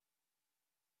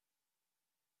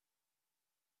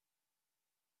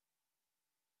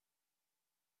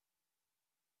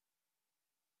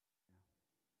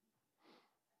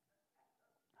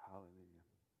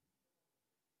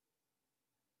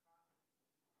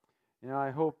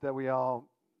I hope that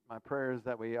my prayer is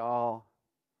that we all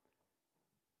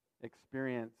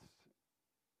experience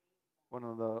one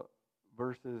of the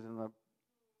verses in the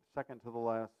second to the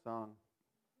last song.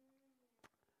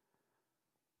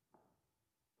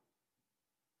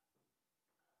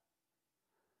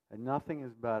 And nothing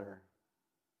is better.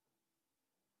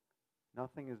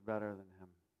 Nothing is better than Him.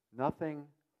 Nothing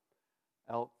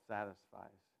else satisfies.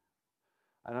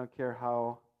 I don't care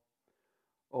how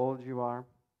old you are.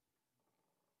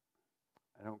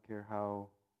 I don't care how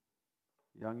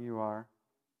young you are.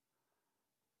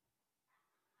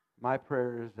 My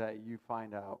prayer is that you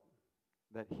find out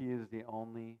that He is the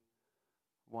only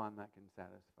one that can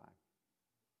satisfy.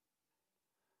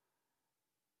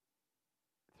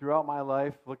 Throughout my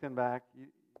life, looking back,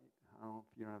 I don't know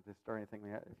if you don't have to start anything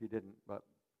if you didn't, but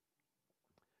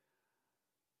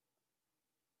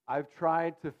I've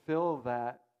tried to fill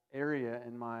that area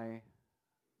in my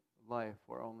life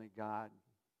where only God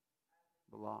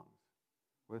belongs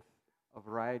with a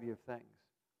variety of things.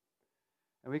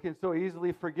 And we can so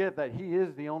easily forget that He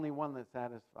is the only one that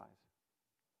satisfies.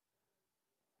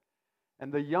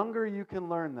 And the younger you can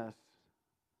learn this,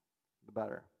 the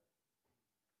better.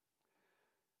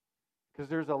 Because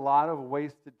there's a lot of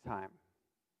wasted time.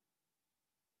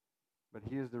 But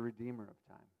He is the Redeemer of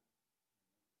time.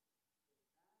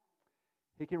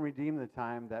 He can redeem the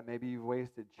time that maybe you've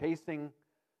wasted chasing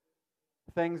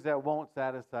things that won't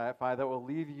satisfy, that will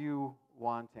leave you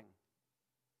wanting.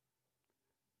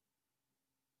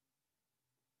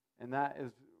 And that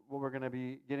is what we're going to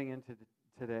be getting into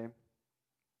today.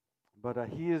 But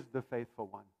He is the faithful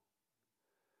one.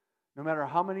 No matter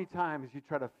how many times you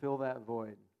try to fill that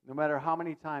void, no matter how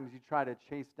many times you try to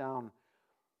chase down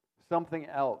something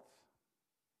else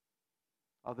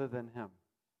other than Him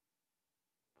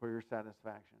for your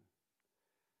satisfaction,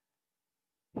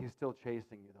 He's still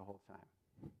chasing you the whole time.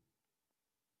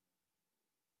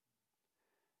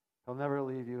 He'll never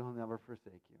leave you. He'll never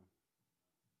forsake you.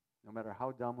 No matter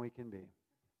how dumb we can be,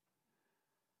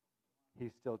 He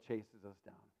still chases us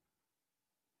down.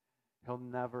 He'll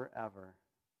never, ever,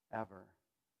 ever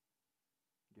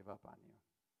give up on you.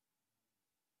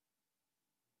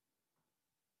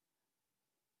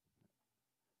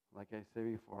 Like I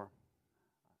said before,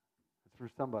 it's for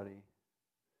somebody.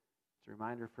 It's a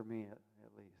reminder for me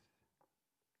at least.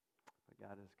 But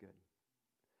God is good.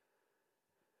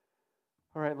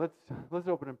 All right, let's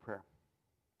open in prayer.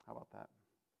 How about that?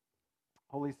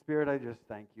 Holy Spirit, I just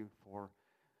thank you for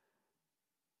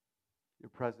your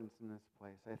presence in this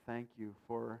place. I thank you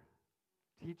for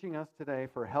teaching us today,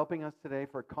 for helping us today,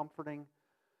 for comforting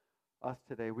us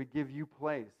today. We give you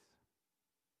place.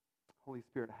 Holy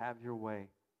Spirit, have your way.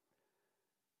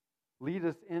 Lead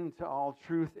us into all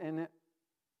truth in it.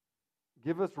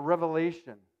 Give us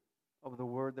revelation of the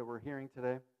word that we're hearing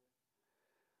today.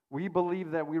 We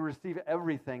believe that we receive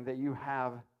everything that you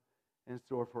have in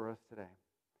store for us today.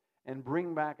 And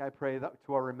bring back, I pray,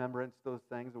 to our remembrance those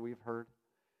things that we've heard,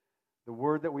 the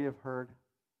word that we have heard.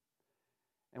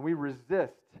 And we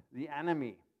resist the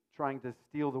enemy trying to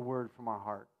steal the word from our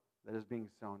heart that is being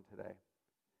sown today.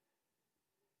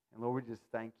 And Lord, we just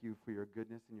thank you for your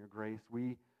goodness and your grace.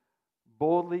 We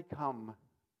boldly come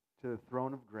to the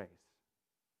throne of grace,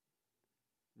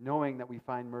 knowing that we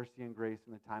find mercy and grace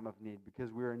in the time of need,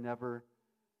 because we are never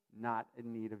not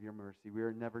in need of your mercy. We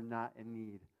are never not in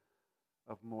need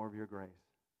of more of your grace.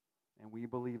 And we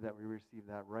believe that we receive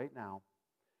that right now.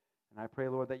 And I pray,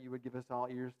 Lord, that you would give us all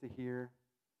ears to hear,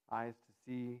 eyes to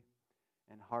see,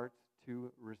 and hearts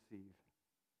to receive.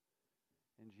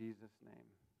 In Jesus'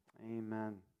 name,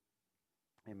 amen.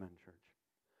 Amen, church.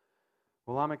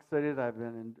 Well, I'm excited. I've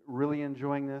been really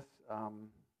enjoying this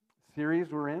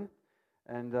series we're in.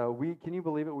 And can you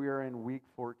believe it? We are in week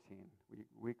 14.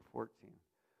 Week 14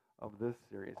 of this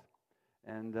series.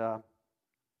 And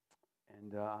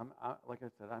like I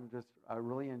said, I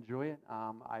really enjoy it.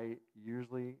 I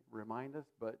usually remind us,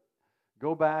 but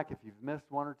go back if you've missed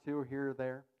one or two here or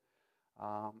there.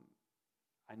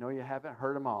 I know you haven't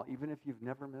heard them all. Even if you've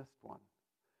never missed one,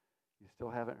 you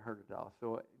still haven't heard it all.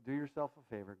 So do yourself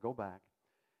a favor, go back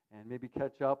and maybe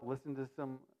catch up, listen to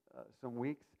some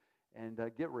weeks, and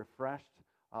get refreshed.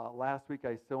 Last week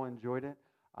I so enjoyed it.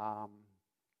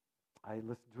 I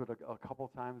listened to it a couple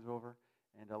times over,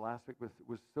 and last week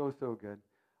was so good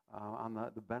on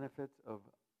the benefits of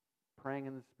praying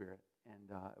in the Spirit,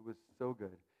 and it was so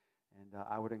good. And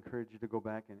I would encourage you to go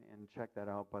back and check that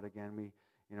out. But again, we,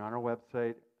 on our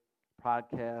website,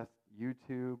 podcast,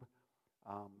 YouTube,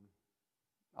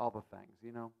 all the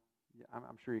things,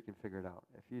 I'm sure you can figure it out.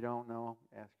 If you don't know,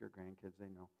 ask your grandkids, they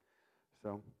know.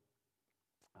 So,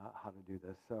 how to do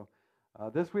this. So,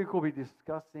 This week we'll be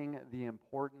discussing the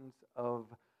importance of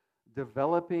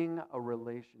developing a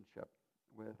relationship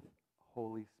with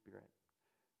Holy Spirit.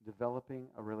 Developing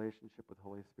a relationship with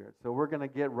Holy Spirit. So we're going to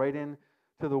get right into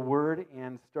the Word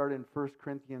and start in 1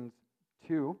 Corinthians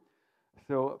 2.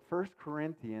 So 1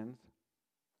 Corinthians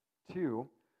 2,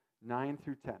 9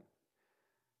 through 10. It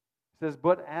says,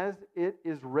 "But as it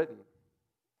is written,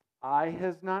 eye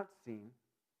has not seen,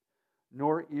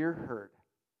 nor ear heard,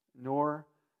 nor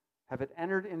have it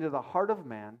entered into the heart of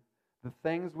man the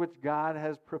things which God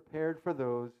has prepared for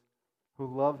those who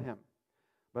love him.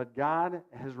 But God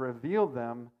has revealed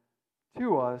them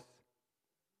to us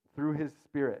through his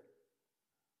Spirit."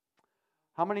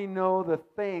 How many know the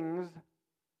things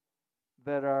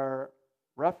that are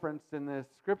referenced in this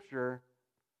scripture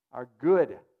are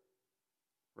good?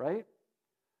 Right?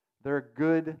 They're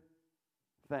good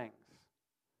things.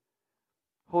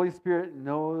 Holy Spirit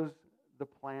knows the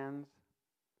plans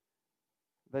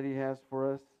that he has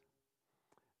for us.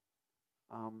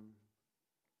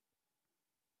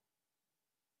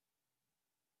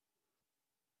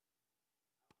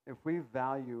 If we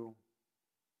value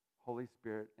Holy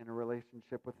Spirit in a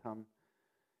relationship with him,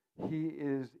 he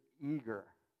is eager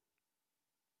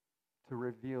to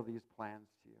reveal these plans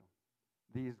to you,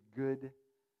 these good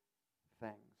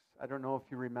things. I don't know if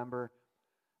you remember,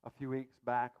 a few weeks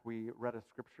back we read a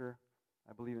scripture,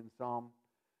 I believe in Psalm,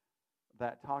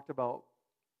 that talked about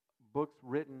books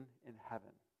written in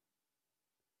heaven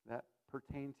that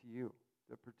pertain to you,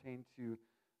 that pertain to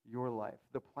your life,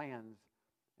 the plans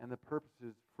and the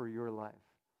purposes for your life.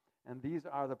 And these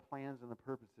are the plans and the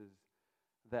purposes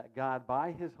that God,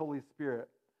 by his Holy Spirit,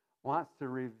 wants to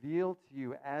reveal to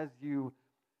you as you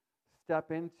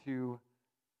step into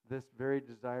this very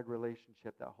desired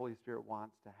relationship that Holy Spirit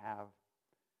wants to have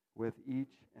with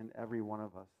each and every one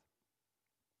of us.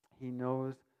 He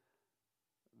knows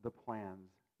the plans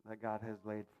that God has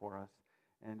laid for us.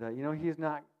 And he's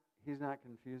not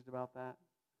confused about that.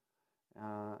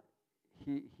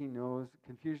 He knows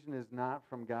confusion is not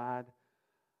from God.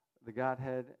 The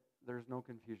Godhead, there's no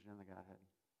confusion in the Godhead.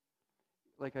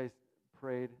 Like I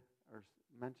prayed or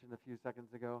mentioned a few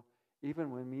seconds ago,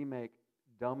 even when we make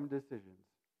dumb decisions,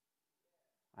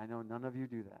 I know none of you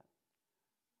do that.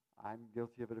 I'm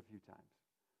guilty of it a few times.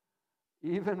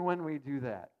 Even when we do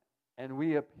that and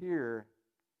we appear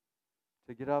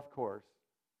to get off course,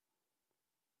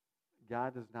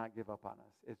 God does not give up on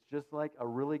us. It's just like a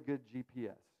really good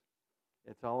GPS.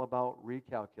 It's all about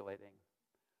recalculating,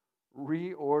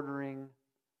 reordering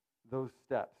those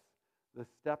steps. The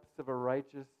steps of a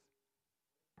righteous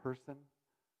person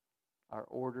are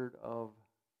ordered of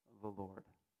the Lord.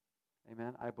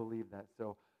 Amen? I believe that.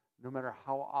 So no matter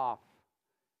how off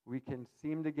we can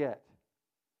seem to get,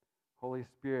 Holy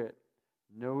Spirit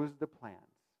knows the plans,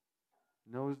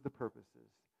 knows the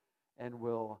purposes, and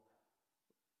will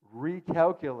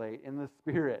recalculate in the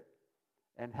Spirit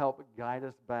and help guide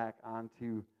us back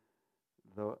onto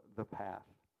the path.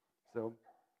 So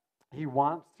he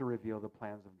wants to reveal the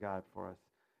plans of God for us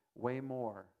way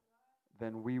more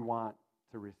than we want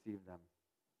to receive them.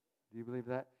 Do you believe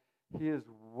that? He is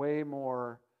way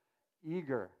more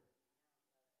eager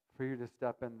for you to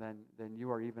step in than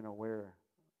you are even aware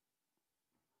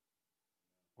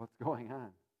what's going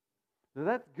on. So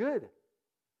that's good.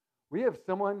 We have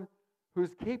someone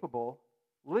who's capable,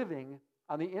 living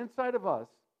on the inside of us,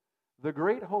 the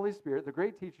great Holy Spirit, the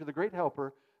great teacher, the great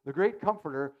helper, the great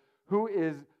comforter, who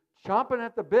is chomping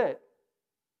at the bit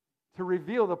to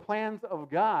reveal the plans of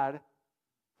God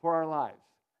for our lives.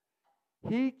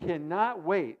 He cannot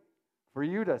wait for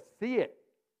you to see it,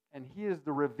 and he is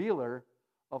the revealer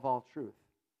of all truth.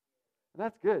 And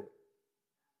that's good.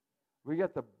 We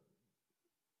get the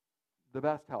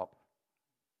best help.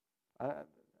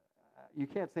 You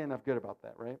can't say enough good about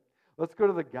that, right? Let's go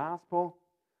to the Gospel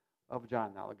of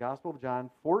John now. The Gospel of John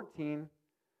 14,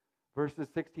 verses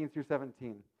 16 through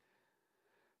 17.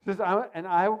 It says, "And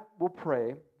I will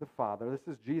pray the Father," this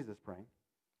is Jesus praying,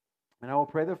 "and I will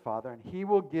pray the Father, and he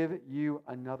will give you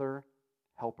another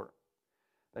helper,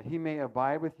 that he may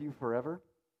abide with you forever,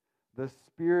 the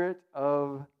Spirit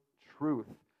of truth,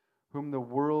 whom the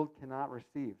world cannot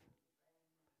receive,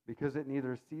 because it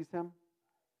neither sees him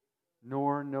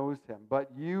nor knows him.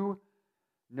 But you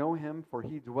know him, for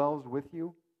he dwells with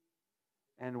you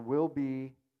and will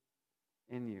be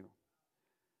in you."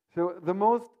 So the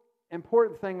most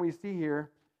important thing we see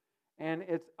here, and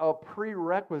it's a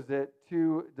prerequisite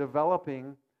to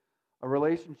developing a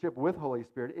relationship with Holy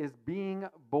Spirit, is being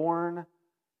born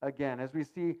again. As we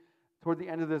see toward the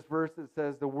end of this verse, it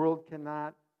says the world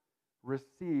cannot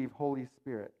receive Holy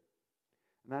Spirit.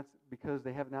 And that's because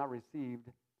they have not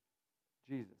received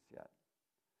Jesus yet.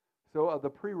 So one of the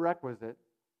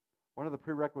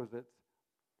prerequisites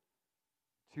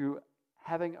to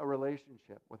having a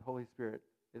relationship with Holy Spirit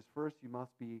is first you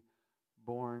must be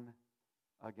born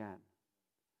again.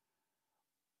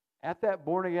 At that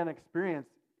born again experience,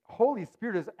 Holy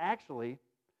Spirit is actually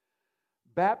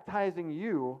baptizing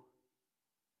you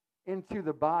into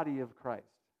the body of Christ.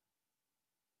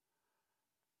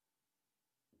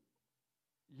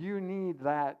 You need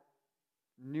that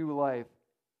new life,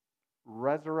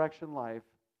 resurrection life,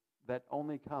 that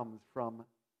only comes from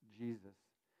Jesus.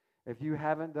 If you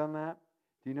haven't done that,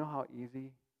 do you know how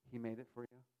easy He made it for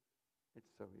you?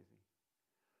 It's so easy.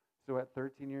 So at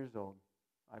 13 years old,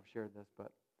 I've shared this,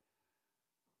 but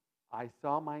I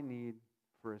saw my need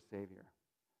for a Savior.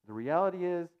 The reality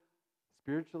is,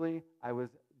 spiritually, I was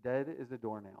dead as a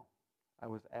doornail. I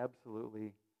was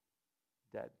absolutely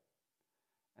dead.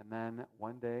 And then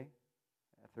one day,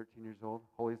 at 13 years old,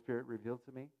 Holy Spirit revealed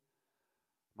to me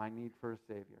my need for a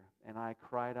Savior. And I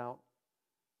cried out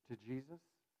to Jesus,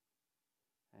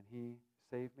 and He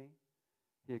saved me.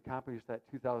 He accomplished that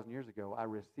 2,000 years ago. I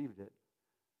received it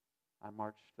on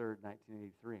March 3rd,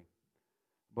 1983.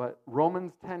 But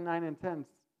Romans 10, 9, and 10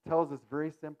 tells us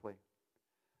very simply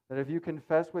that if you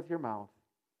confess with your mouth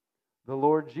the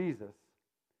Lord Jesus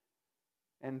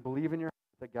and believe in your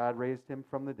heart that God raised Him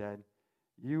from the dead,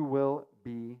 you will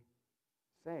be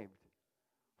saved.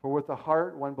 For with the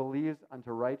heart one believes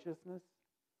unto righteousness,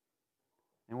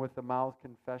 and with the mouth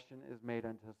confession is made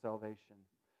unto salvation.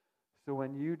 So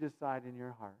when you decide in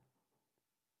your heart,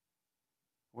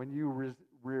 when you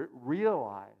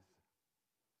realize,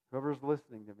 whoever's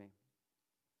listening to me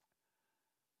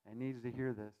and needs to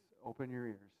hear this, open your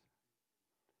ears.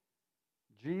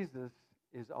 Jesus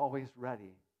is always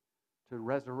ready to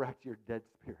resurrect your dead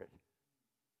spirit.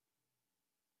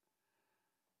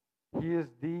 He is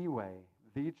the way,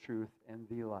 the truth, and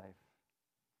the life.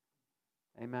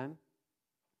 Amen?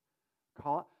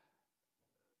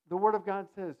 The Word of God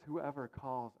says, whoever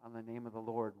calls on the name of the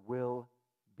Lord will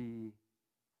be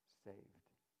saved.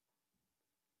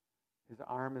 His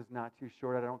arm is not too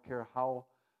short. I don't care how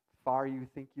far you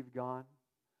think you've gone.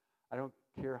 I don't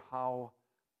care how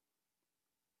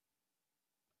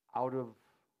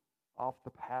off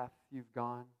the path you've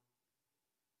gone.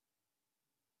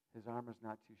 His arm is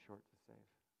not too short to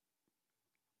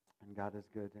save. And God is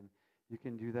good. And you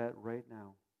can do that right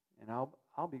now. And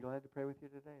I'll be glad to pray with you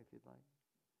today if you'd like.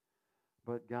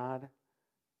 But God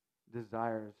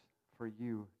desires for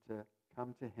you to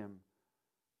come to Him,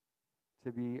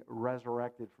 to be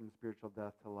resurrected from spiritual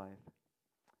death to life.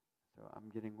 So I'm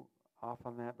getting off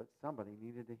on that, but somebody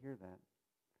needed to hear that.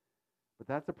 But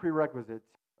that's a prerequisite.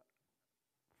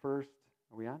 First,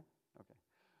 are we on? Okay.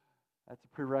 That's a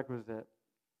prerequisite.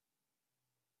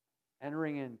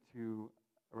 Entering into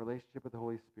a relationship with the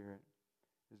Holy Spirit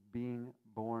is being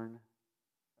born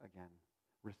again,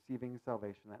 receiving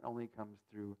salvation. That only comes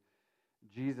through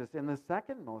Jesus. And the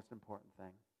second most important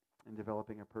thing in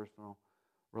developing a personal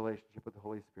relationship with the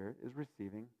Holy Spirit is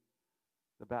receiving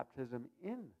the baptism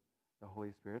in the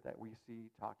Holy Spirit that we see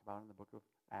talked about in the book of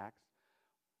Acts.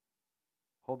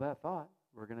 Hold that thought.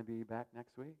 We're going to be back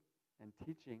next week and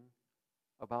teaching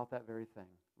about that very thing,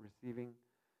 receiving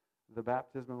the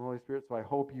baptism of the Holy Spirit. So I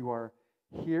hope you are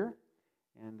here,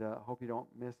 and hope you don't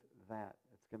miss that.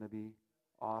 It's going to be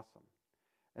awesome.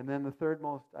 And then the third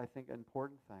most, I think,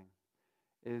 important thing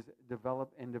is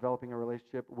developing a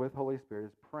relationship with Holy Spirit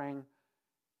is praying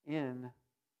in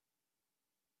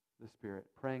the Spirit,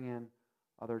 praying in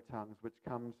other tongues, which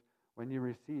comes when you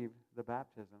receive the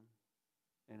baptism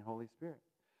in Holy Spirit.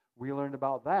 We learned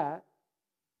about that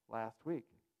last week,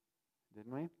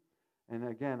 didn't we? And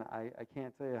again, I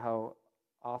can't tell you how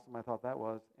awesome I thought that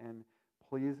was, and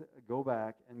please go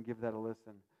back and give that a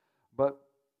listen. But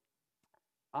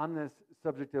on this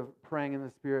subject of praying in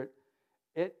the Spirit,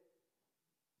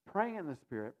 praying in the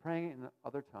Spirit, praying in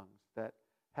other tongues, that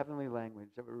heavenly language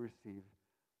that we receive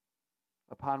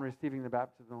upon receiving the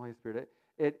baptism of the Holy Spirit,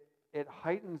 it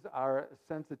heightens our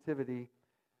sensitivity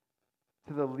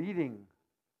to the leading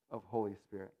of Holy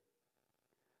Spirit.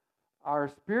 Our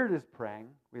spirit is praying.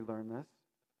 We learn this.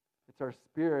 It's our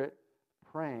spirit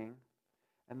praying,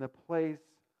 and the place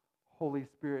Holy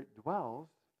Spirit dwells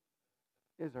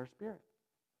is our spirit.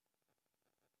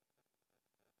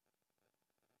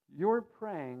 You're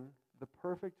praying the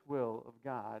perfect will of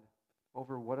God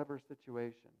over whatever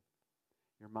situation.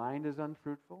 Your mind is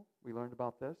unfruitful. We learned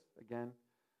about this. Again,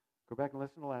 go back and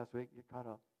listen to last week. Get caught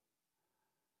up.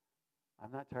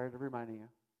 I'm not tired of reminding you,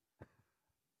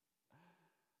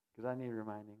 because I need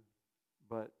reminding.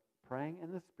 But praying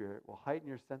in the Spirit will heighten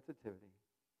your sensitivity,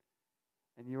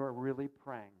 and you are really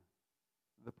praying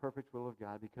the perfect will of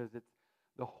God, because it's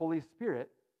the Holy Spirit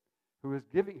who is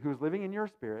living in your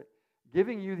spirit,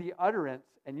 giving you the utterance,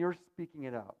 and you're speaking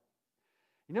it out.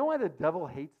 You know why the devil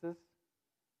hates this?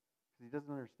 Because he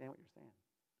doesn't understand what you're saying.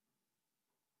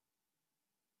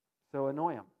 So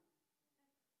annoy him.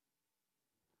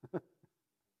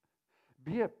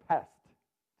 Be a pest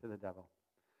to the devil.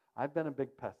 I've been a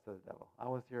big pest to the devil. I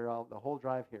was here the whole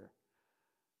drive here.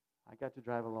 I got to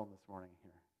drive alone this morning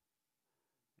here.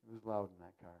 It was loud in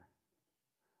that car.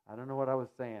 I don't know what I was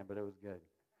saying, but it was good.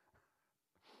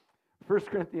 1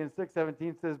 Corinthians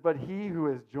 6:17 says, "But he who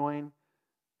is joined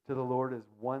to the Lord is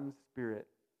one spirit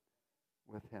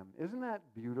with him." Isn't that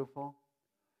beautiful?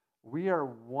 We are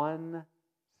one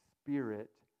spirit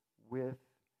with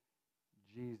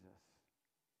Jesus.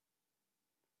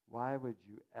 Why would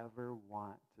you ever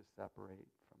want to separate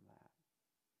from that?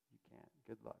 You can't.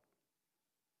 Good luck.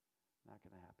 Not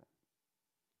going to happen.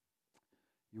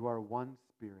 You are one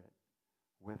spirit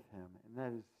with him. And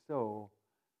that is so,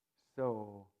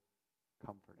 so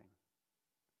comforting.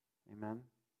 Amen?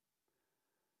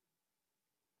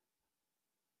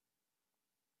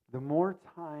 The more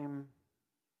time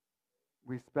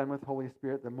we spend with Holy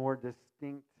Spirit, the more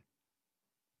distinct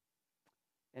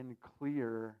and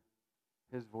clear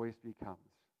his voice becomes.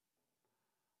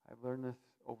 I've learned this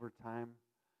over time.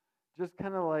 Just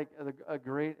kind of like a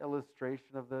great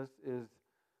illustration of this is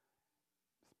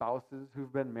spouses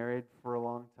who've been married for a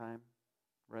long time,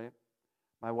 right?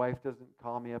 My wife doesn't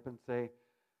call me up and say,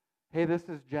 "Hey, this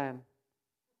is Jen."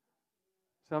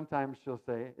 Sometimes she'll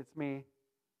say, "It's me."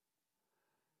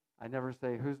 I never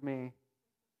say, "Who's me?"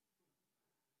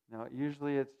 No,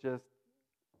 usually it's just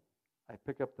I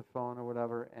pick up the phone or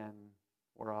whatever and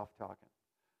we're off talking.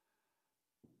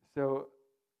 So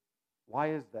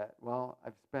why is that? Well,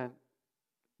 I've spent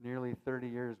nearly 30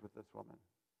 years with this woman.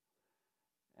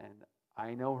 And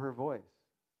I know her voice.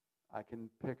 I can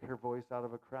pick her voice out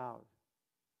of a crowd.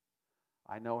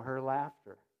 I know her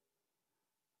laughter.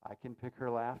 I can pick her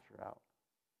laughter out.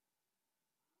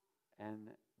 And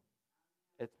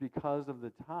it's because of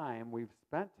the time we've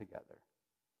spent together.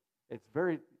 It's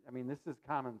this is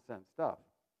common sense stuff.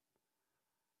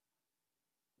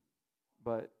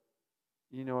 But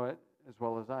you know it as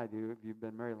well as I do. If you've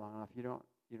been married long enough, you don't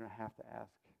have to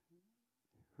ask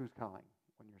who's calling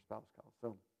when your spouse calls.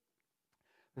 So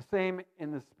the same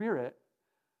in the Spirit.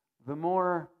 The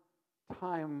more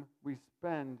time we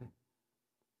spend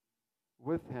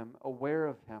with him, aware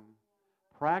of him,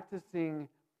 practicing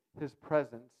his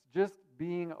presence, just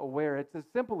being aware. It's as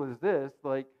simple as this.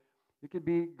 Like, you could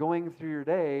be going through your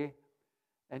day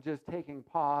and just taking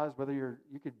pause, whether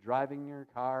you could driving your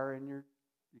car and you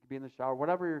could be in the shower,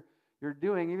 whatever you're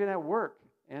doing, even at work,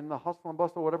 and the hustle and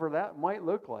bustle, whatever that might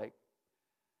look like,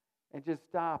 and just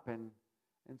stop and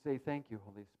say, "Thank you,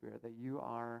 Holy Spirit, that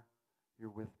you're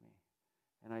with me.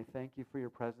 And I thank you for your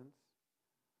presence.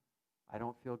 I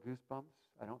don't feel goosebumps.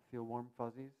 I don't feel warm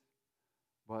fuzzies,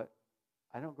 but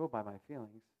I don't go by my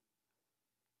feelings.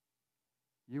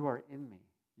 You are in me.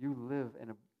 You live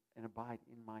and abide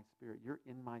in my spirit. You're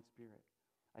in my spirit.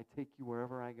 I take you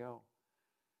wherever I go.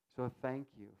 So thank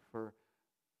you for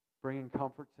bringing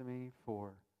comfort to me,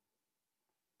 for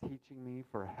teaching me,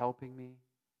 for helping me."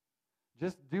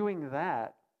 Just doing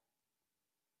that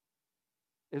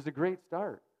is a great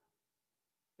start.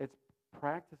 It's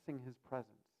practicing his presence.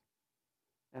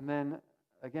 And then,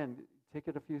 again, take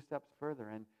it a few steps further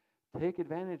and take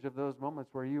advantage of those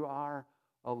moments where you are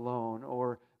alone,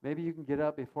 or maybe you can get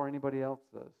up before anybody else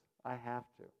does. I have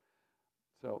to.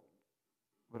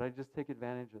 But I just take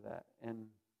advantage of that. And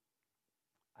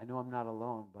I know I'm not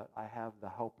alone, but I have the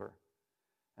helper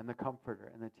and the comforter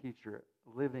and the teacher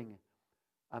living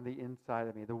on the inside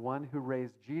of me. The one who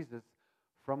raised Jesus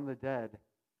from the dead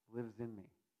lives in me,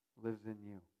 lives in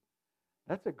you.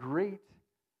 That's a great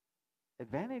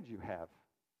advantage you have,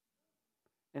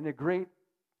 and a great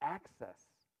access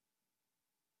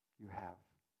you have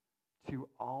to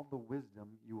all the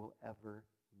wisdom you will ever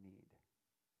need.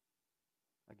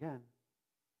 Again,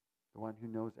 the one who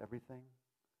knows everything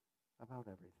about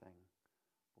everything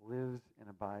lives and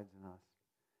abides in us.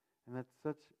 And that's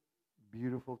such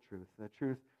beautiful truth. The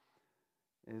truth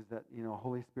is that,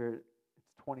 Holy Spirit,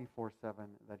 it's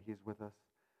 24/7 that he's with us.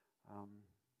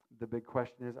 The big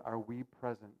question is, are we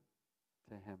present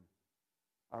to him?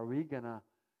 Are we going to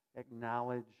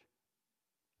acknowledge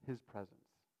his presence,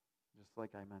 just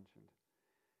like I mentioned?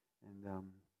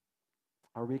 And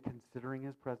are we considering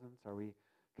his presence? Are we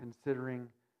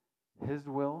considering his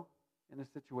will in a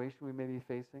situation we may be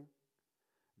facing?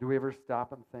 Do we ever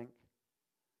stop and think,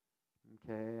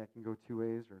 okay, I can go 2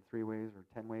 ways or 3 ways or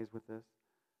 10 ways with this?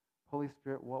 Holy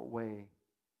Spirit, what way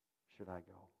should I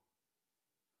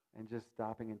go? And just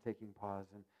stopping and taking pause.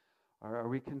 And are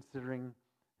we considering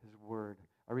His Word?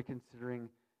 Are we considering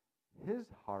His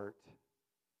heart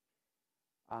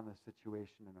on the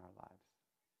situation in our lives?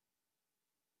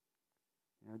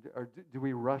 You know, or do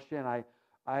we rush in?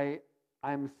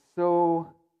 I'm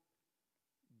so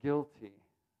guilty.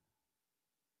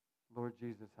 Lord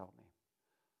Jesus, help me.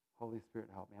 Holy Spirit,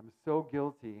 help me. I'm so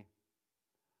guilty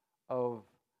of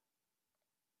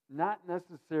not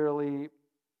necessarily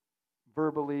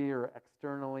verbally or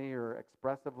externally or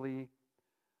expressively,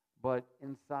 but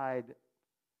inside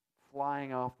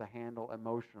flying off the handle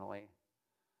emotionally.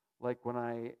 Like when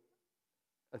a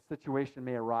situation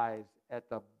may arise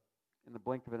in the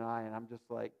blink of an eye, and I'm just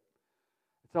like,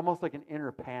 it's almost like an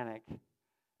inner panic,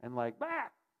 and like, bah!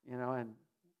 You know, and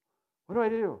what do I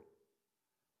do?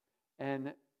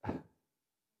 And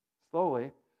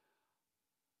slowly,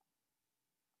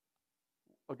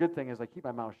 a good thing is I keep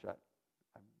my mouth shut.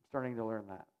 I'm starting to learn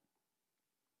that.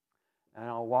 And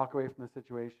I'll walk away from the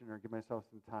situation or give myself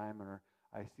some time, or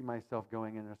I see myself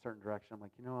going in a certain direction. I'm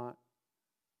like, you know what?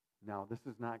 No, this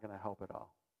is not going to help at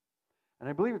all. And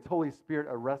I believe it's Holy Spirit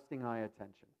arresting my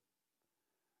attention.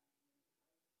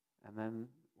 And then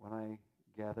when I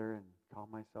gather and calm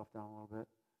myself down a little bit,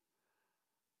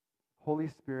 Holy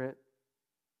Spirit,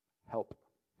 help.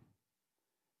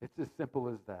 It's as simple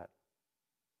as that.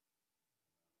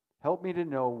 Help me to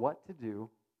know what to do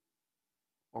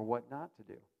or what not to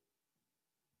do.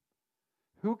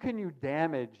 Who can you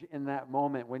damage in that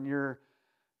moment when you're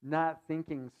not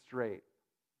thinking straight?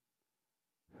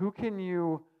 Who can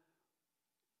you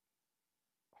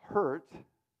hurt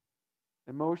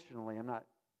emotionally? I'm not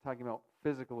talking about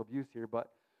physical abuse here,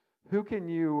 but who can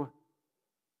you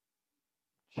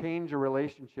change a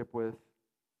relationship with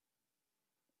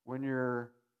when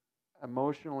you're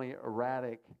emotionally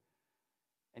erratic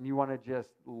and you want to just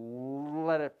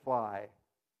let it fly?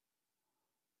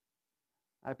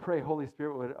 I pray Holy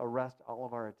Spirit would arrest all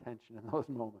of our attention in those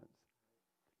moments.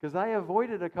 Because I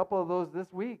avoided a couple of those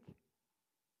this week.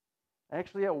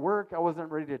 Actually, at work, I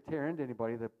wasn't ready to tear into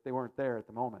anybody that they weren't there at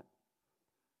the moment.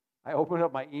 I opened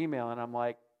up my email and I'm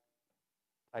like,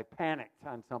 I panicked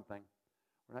on something.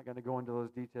 We're not going to go into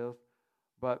those details,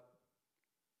 but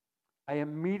I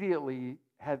immediately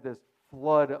had this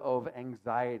flood of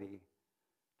anxiety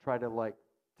try to like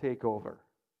take over.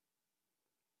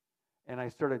 And I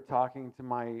started talking to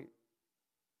my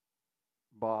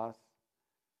boss,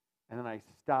 and then I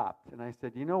stopped and I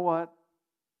said, you know what?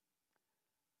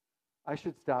 I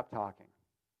should stop talking.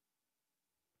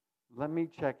 Let me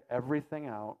check everything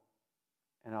out,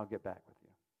 and I'll get back with you.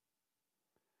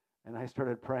 And I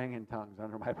started praying in tongues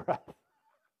under my breath.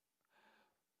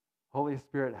 Holy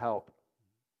Spirit, help.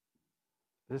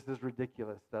 This is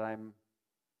ridiculous that I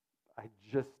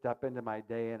just step into my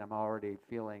day and I'm already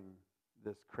feeling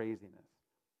this craziness.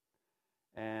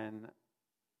 And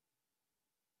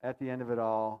at the end of it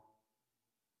all,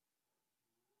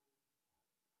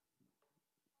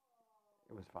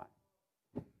 it was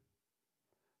fine.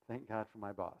 Thank God for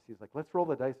my boss. He's like, let's roll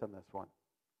the dice on this one.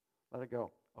 Let it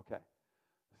go. Okay.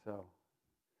 So,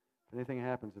 if anything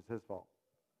happens, it's his fault.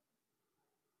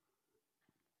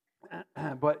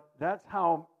 But that's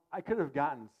how I could have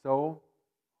gotten so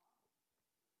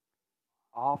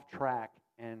off track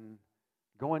and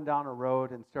going down a road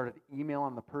and started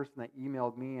emailing the person that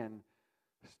emailed me and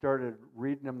started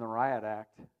reading them the riot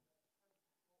act.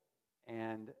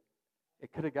 And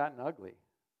it could have gotten ugly.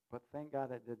 But thank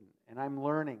God it didn't. And I'm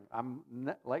learning.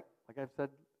 Like I've said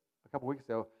a couple weeks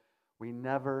ago, we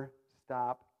never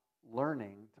stop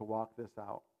learning to walk this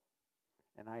out.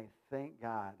 And I thank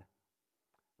God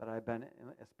that I've been,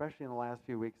 especially in the last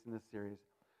few weeks in this series,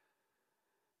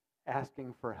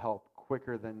 asking for help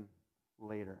quicker than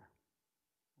later,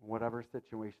 whatever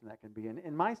situation that can be. And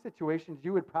in my situations,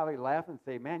 you would probably laugh and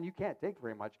say, man, you can't take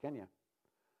very much, can you?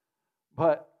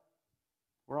 But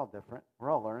we're all different.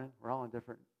 We're all learning. We're all in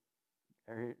different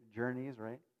journeys,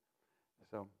 right?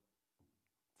 So,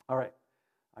 all right.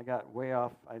 I got way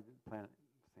off. I didn't plan on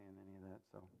saying any of that,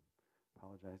 so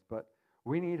apologize. But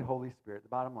we need Holy Spirit. The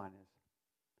bottom line is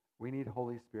we need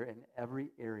Holy Spirit in every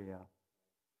area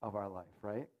of our life,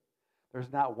 right?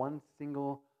 There's not one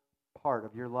single part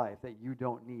of your life that you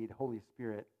don't need Holy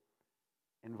Spirit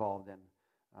involved in,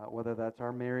 whether that's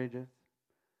our marriages,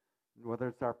 whether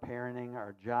it's our parenting,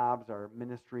 our jobs, our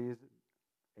ministries,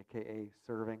 aka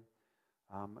serving,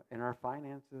 in our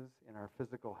finances, in our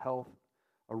physical health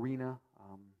arena,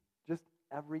 just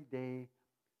everyday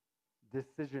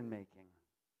decision making.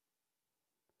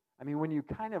 I mean, when you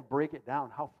kind of break it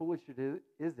down, how foolish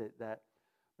is it that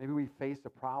maybe we face a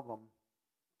problem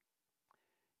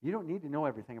You don't need to know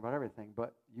everything about everything,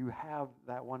 but you have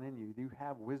that one in you. You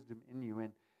have wisdom in you,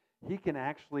 and he can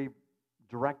actually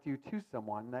direct you to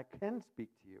someone that can speak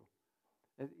to you.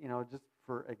 Just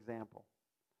for example,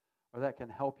 or that can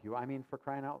help you. I mean, for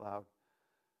crying out loud.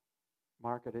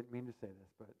 Mark, I didn't mean to say this,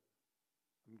 but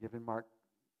I'm giving Mark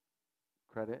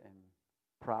credit and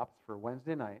props for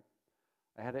Wednesday night.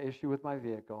 I had an issue with my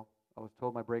vehicle. I was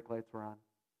told my brake lights were on.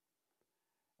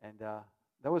 And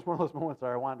that was one of those moments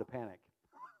where I wanted to panic.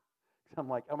 Because I'm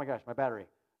like, oh my gosh, my battery,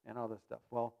 and all this stuff.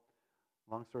 Well,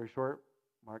 long story short,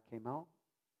 Mark came out.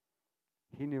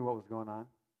 He knew what was going on,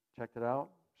 checked it out,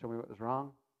 showed me what was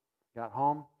wrong, got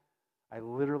home. I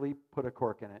literally put a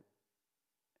cork in it,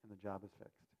 and the job is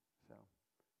fixed. So,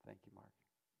 thank you, Mark.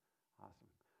 Awesome.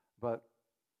 But,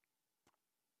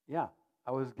 yeah,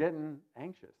 I was getting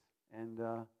anxious, and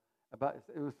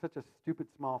it was such a stupid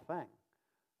small thing.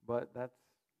 But that's,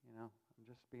 I'm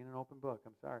just being an open book.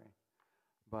 I'm sorry.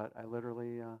 But I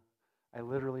literally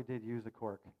did use a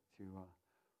cork to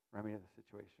remedy the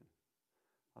situation.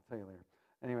 I'll tell you later.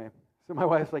 Anyway, so my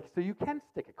wife's like, so you can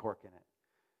stick a cork in it.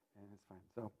 And it's fine.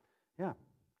 So, yeah.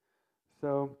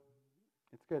 So,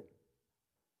 it's good.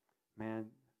 Man,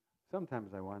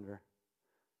 sometimes I wonder,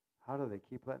 how do they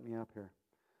keep letting me up here?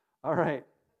 All right.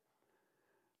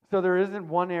 So there isn't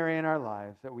one area in our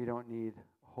lives that we don't need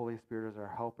Holy Spirit as our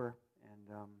helper.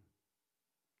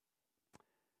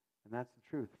 And that's the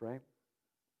truth, right?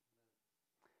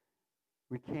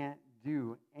 We can't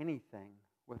do anything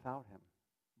without him.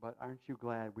 But aren't you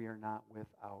glad we are not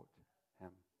without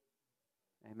him?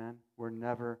 Amen? We're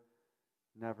never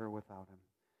without him.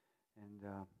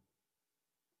 And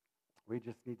we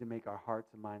just need to make our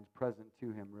hearts and minds present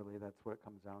to him, really. That's what it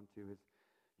comes down to. Is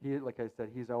he, like I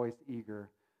said, he's always eager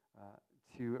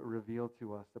to reveal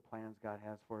to us the plans God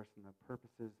has for us and the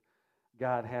purposes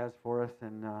God has for us.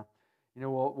 And,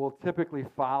 we'll typically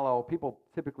people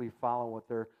typically follow what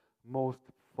they're most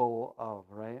full of,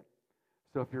 right?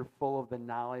 So if you're full of the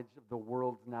knowledge of the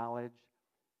world's knowledge,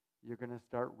 you're going to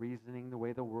start reasoning the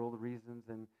way the world reasons.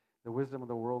 And the wisdom of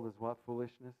the world is what?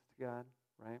 Foolishness to God,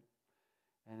 right?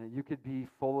 And you could be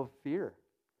full of fear.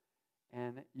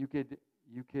 And you could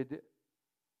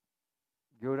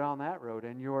go down that road,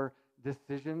 and your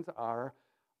decisions are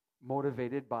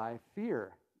motivated by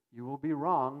fear. You will be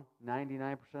wrong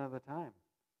 99% of the time.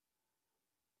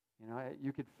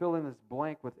 You could fill in this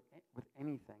blank with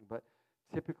anything, but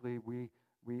typically we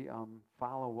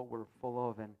follow what we're full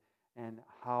of, and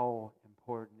how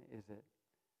important is it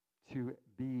to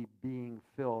be being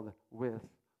filled with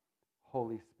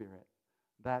Holy Spirit.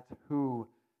 That's who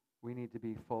we need to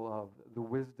be full of, the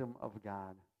wisdom of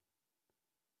God.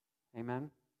 Amen?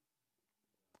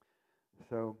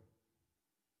 So,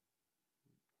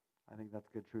 I think that's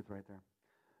good truth right there.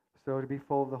 So to be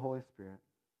full of the Holy Spirit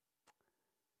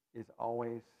is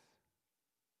always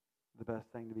the best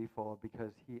thing to be full of,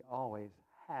 because he always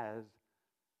has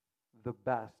the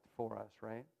best for us,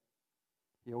 right?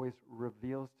 He always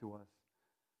reveals to us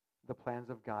the plans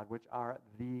of God, which are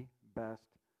the best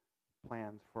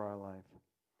plans for our life.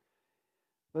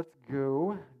 Let's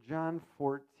go John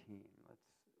 14. Let's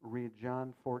read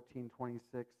John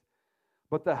 14:26.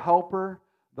 But the Helper,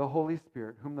 the Holy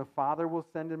Spirit, whom the Father will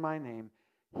send in my name,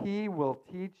 he will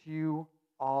teach you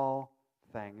all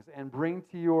things and bring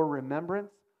to your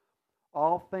remembrance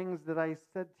all things that I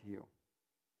said to you.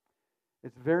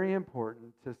 It's very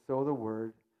important to sow the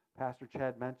word. Pastor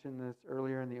Chad mentioned this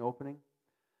earlier in the opening.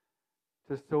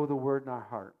 To sow the word in our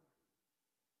heart.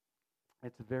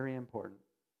 It's very important.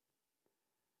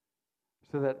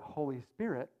 So that Holy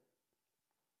Spirit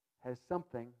has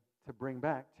something to bring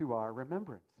back to our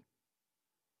remembrance.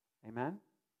 Amen?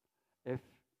 If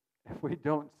we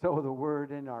don't sow the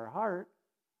word in our heart,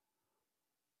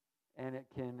 and it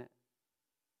can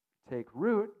take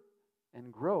root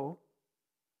and grow,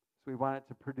 so we want it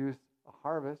to produce a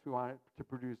harvest, we want it to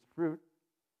produce fruit.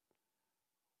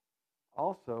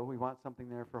 Also, we want something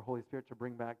there for Holy Spirit to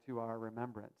bring back to our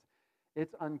remembrance.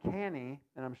 It's uncanny,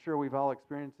 and I'm sure we've all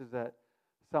experienced this at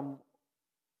some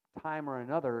time or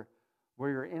another, where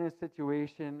you're in a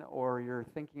situation or you're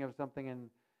thinking of something,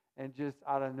 and just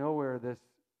out of nowhere this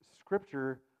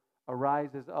scripture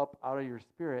arises up out of your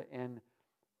spirit, and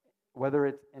whether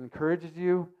it encourages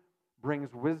you,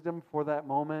 brings wisdom for that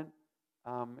moment,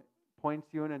 points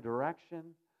you in a direction,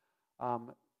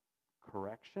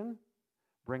 correction,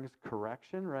 brings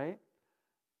correction, right?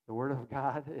 The Word of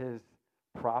God is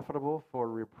profitable for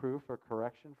reproof, for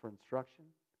correction, for instruction,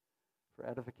 for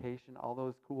edification, all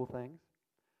those cool things.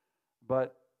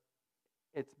 But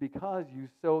it's because you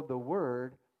sowed the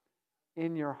Word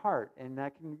in your heart, and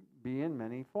that can be in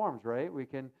many forms, right? We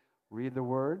can read the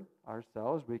Word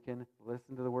ourselves. We can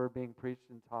listen to the Word being preached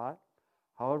and taught.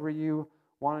 However you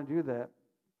want to do that,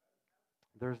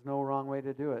 there's no wrong way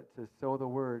to do it, to sow the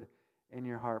Word in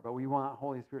your heart. But we want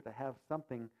Holy Spirit to have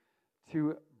something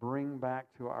to bring back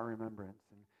to our remembrance.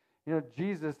 And,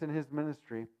 Jesus in his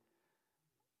ministry,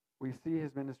 we see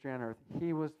his ministry on earth.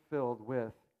 He was filled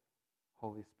with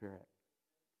Holy Spirit.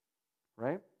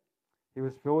 Right? He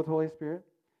was filled with Holy Spirit.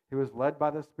 He was led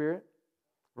by the Spirit.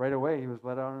 Right away, he was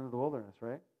led out into the wilderness,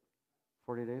 right?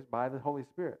 40 days by the Holy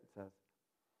Spirit, it says.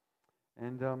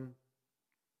 And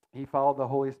he followed the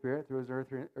Holy Spirit through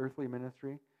his earthly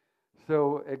ministry.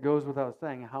 So it goes without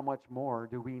saying, how much more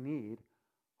do we need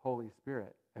Holy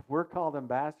Spirit? If we're called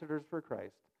ambassadors for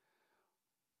Christ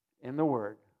in the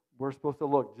Word, we're supposed to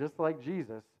look just like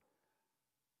Jesus.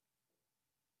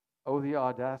 Oh, the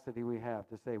audacity we have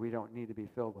to say we don't need to be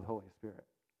filled with Holy Spirit.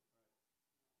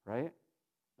 Right?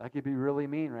 I could be really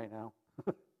mean right now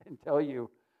and tell you,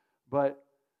 but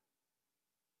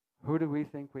who do we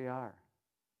think we are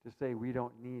to say we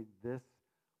don't need this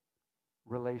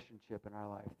relationship in our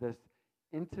life, this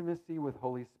intimacy with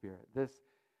Holy Spirit, this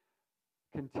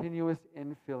continuous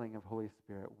infilling of Holy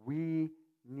Spirit? We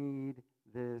need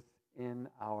this in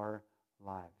our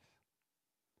lives.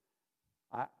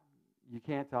 You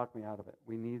can't talk me out of it.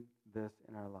 We need this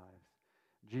in our lives.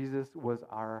 Jesus was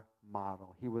our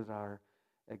model. He was our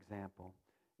example.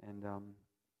 And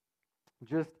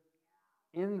just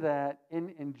in that,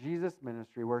 in Jesus'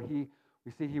 ministry, where we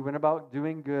see he went about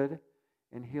doing good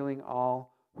and healing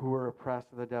all who were oppressed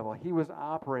of the devil. He was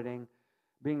operating,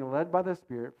 being led by the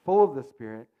Spirit, full of the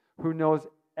Spirit, who knows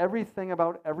everything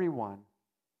about everyone.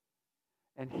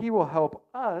 And he will help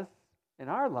us in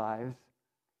our lives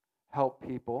help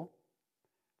people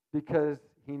because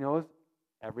he knows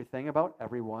everything about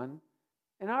everyone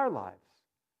in our lives,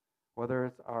 whether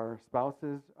it's our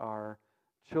spouses, our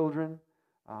children,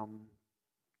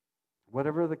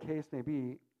 whatever the case may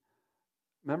be.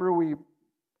 Remember, we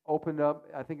opened up,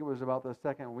 I think it was about the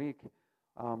second week,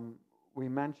 we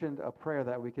mentioned a prayer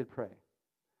that we could pray.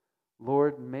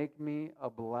 Lord, make me a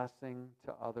blessing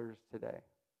to others today.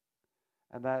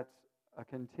 And that's a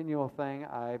continual thing.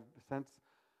 Since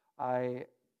I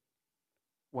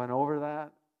went over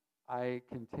that, I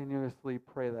continuously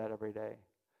pray that every day.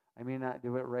 I may not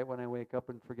do it right when I wake up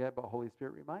and forget, but Holy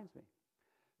Spirit reminds me.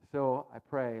 So I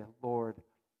pray, Lord,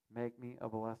 make me a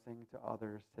blessing to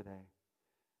others today.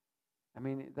 I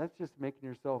mean, that's just making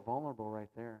yourself vulnerable right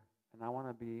there. And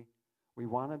we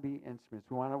want to be instruments.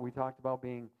 We talked about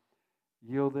being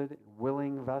yielded,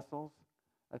 willing vessels.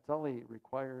 That's all he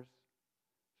requires,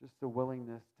 just the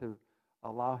willingness to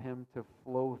allow him to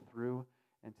flow through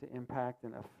and to impact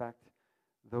and affect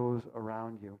those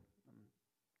around you.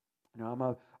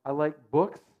 I like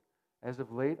books. As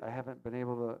of late, I haven't been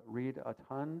able to read a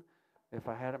ton. If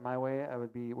I had it my way, I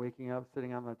would be waking up,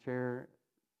 sitting on the chair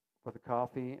with a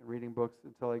coffee, and reading books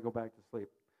until I go back to sleep.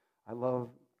 I love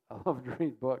to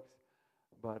read books,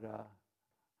 but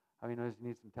I just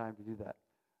need some time to do that.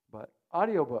 But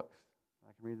audiobooks,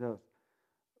 I can read those.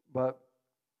 But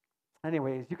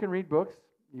anyways, you can read books.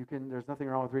 There's nothing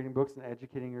wrong with reading books and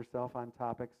educating yourself on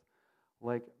topics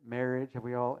like marriage. Have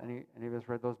we all, any of us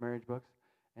read those marriage books?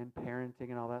 And parenting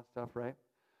and all that stuff, right?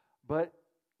 But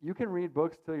you can read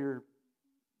books till you're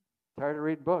tired of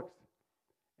reading books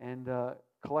and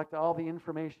collect all the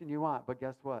information you want. But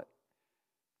guess what?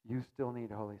 You still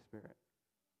need Holy Spirit.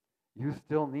 You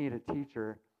still need a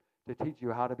teacher to teach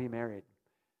you how to be married.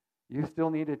 You still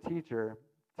need a teacher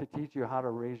to teach you how to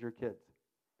raise your kids.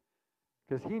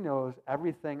 Because he knows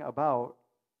everything about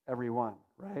everyone,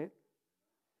 right?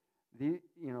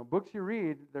 Books you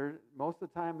read, most of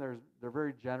the time they're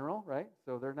very general, right?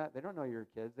 So they don't know your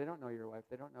kids, they don't know your wife,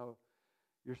 they don't know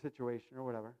your situation or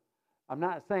whatever. I'm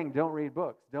not saying don't read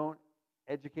books, don't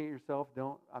educate yourself,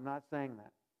 I'm not saying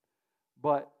that.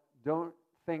 But don't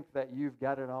think that you've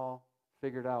got it all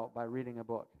figured out by reading a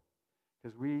book.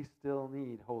 Because we still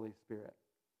need Holy Spirit.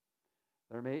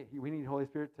 We need Holy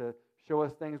Spirit to show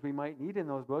us things we might need in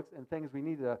those books and things we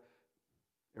need to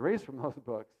erase from those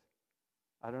books.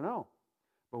 I don't know.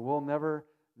 But we'll never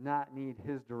not need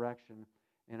his direction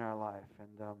in our life.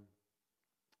 And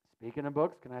speaking of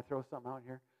books, can I throw something out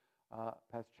here?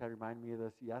 Pastor Chad reminded me of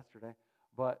this yesterday.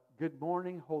 But Good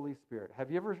Morning, Holy Spirit.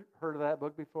 Have you ever heard of that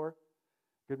book before?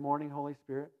 Good Morning, Holy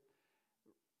Spirit.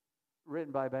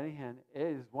 Written by Benny Hinn. It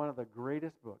is one of the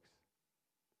greatest books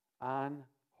on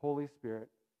Holy Spirit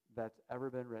that's ever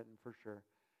been written, for sure.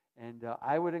 And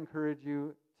I would encourage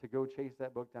you to go chase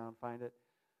that book down, find it,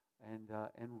 and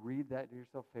read that. Do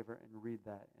yourself a favor and read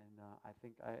that. And I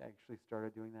think I actually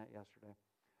started doing that yesterday.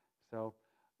 So,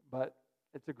 but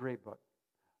it's a great book.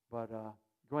 But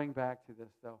going back to this,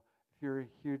 though, if you're a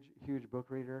huge book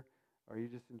reader or you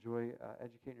just enjoy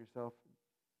educating yourself,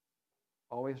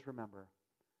 always remember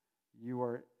you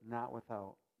are not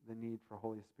without the need for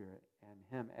Holy Spirit and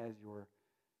Him as your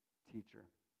teacher.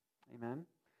 Amen?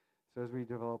 So as we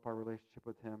develop our relationship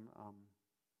with Him,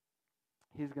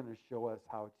 He's going to show us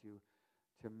how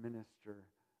to minister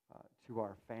to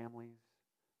our families,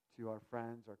 to our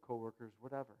friends, our coworkers,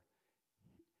 whatever.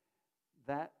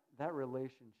 That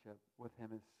relationship with Him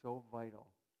is so vital.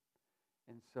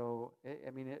 And so,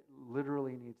 it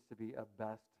literally needs to be a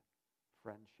best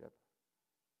friendship,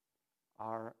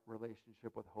 our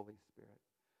relationship with Holy Spirit.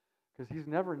 Because He's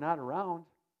never not around,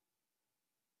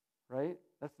 right?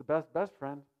 That's the best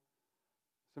friend.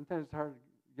 Sometimes it's hard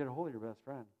to get a hold of your best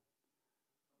friend,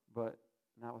 but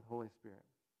not with Holy Spirit.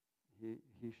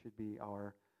 He should be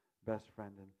our best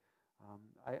friend.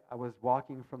 And I was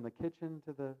walking from the kitchen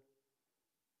to the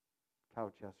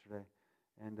couch yesterday,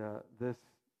 and this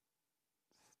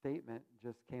statement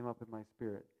just came up in my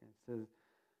spirit. It says,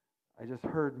 I just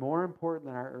heard, more important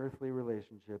than our earthly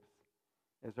relationships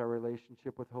is our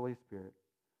relationship with Holy Spirit,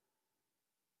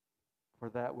 for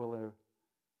that will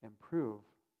improve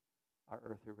our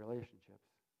earthly relationships.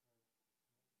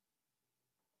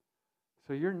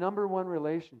 So your number one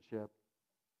relationship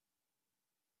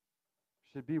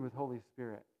should be with Holy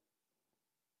Spirit,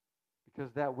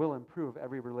 because that will improve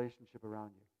every relationship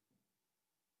around you.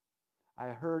 I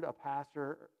heard a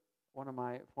pastor, one of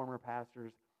my former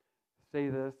pastors, say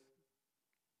this,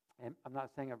 and I'm not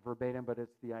saying it verbatim, but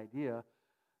it's the idea.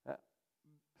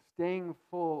 Staying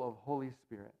full of Holy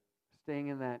Spirit, staying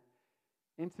in that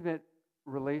intimate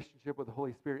relationship with the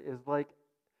Holy Spirit is like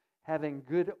having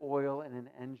good oil in an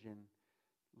engine,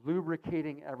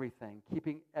 lubricating everything,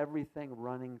 keeping everything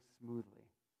running smoothly.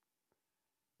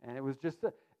 And it was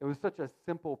such a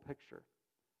simple picture.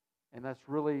 And that's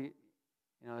really,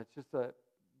 it's just a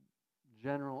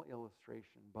general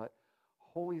illustration. But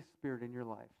Holy Spirit in your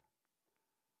life,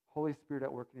 Holy Spirit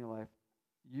at work in your life,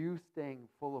 you staying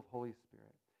full of Holy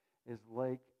Spirit is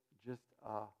like just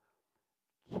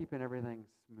keeping everything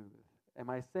smooth. Am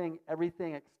I saying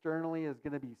everything externally is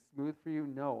going to be smooth for you?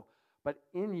 No. But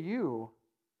in you,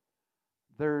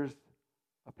 there's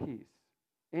a peace.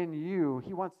 In you,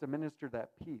 He wants to minister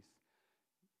that peace.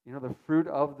 The fruit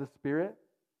of the Spirit,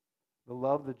 the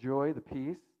love, the joy, the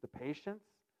peace, the patience,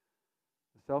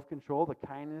 the self-control, the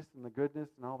kindness and the goodness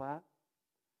and all that.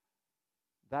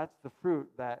 That's the fruit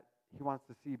that He wants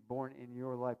to see born in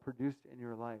your life, produced in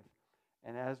your life.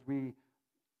 And as we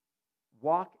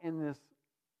walk in this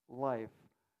life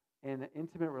in an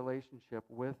intimate relationship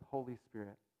with Holy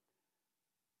Spirit,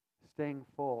 staying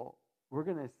full, we're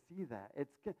going to see that.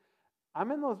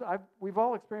 We've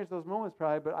all experienced those moments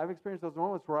probably, but I've experienced those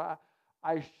moments where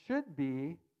I should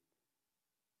be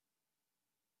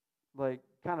like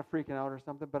kind of freaking out or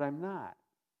something, but I'm not.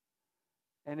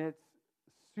 And it's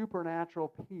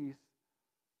supernatural peace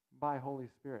by Holy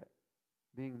Spirit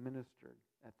being ministered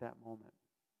at that moment.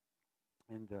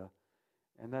 And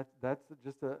that's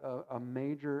just a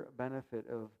major benefit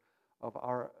of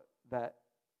that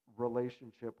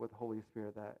relationship with Holy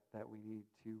Spirit that we need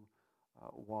to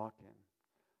walk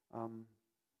in.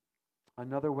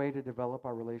 Another way to develop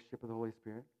our relationship with the Holy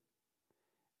Spirit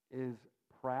is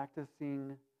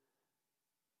practicing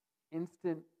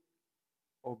instant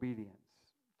obedience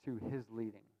to His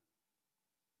leading.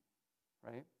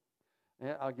 Right?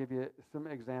 And I'll give you some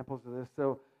examples of this.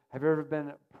 So, have you ever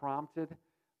been prompted,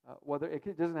 whether it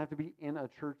doesn't have to be in a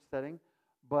church setting,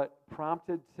 but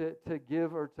prompted to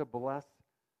give or to bless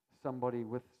somebody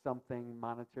with something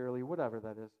monetarily, whatever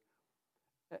that is?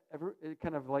 It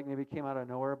kind of like maybe came out of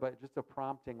nowhere, but just a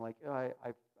prompting, like, oh, I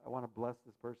want to bless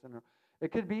this person. Or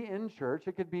it could be in church.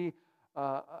 It could be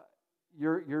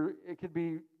it could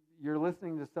be you're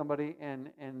listening to somebody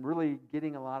and really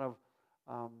getting a lot of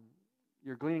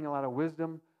you're gleaning a lot of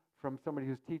wisdom from somebody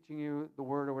who's teaching you the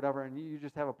word or whatever, and you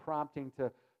just have a prompting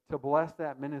to bless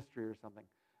that ministry or something.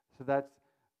 So that's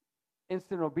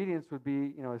instant obedience would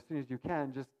be, as soon as you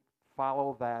can, just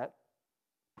follow that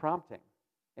prompting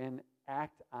and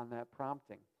act on that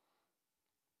prompting.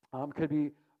 Could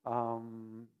be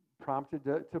prompted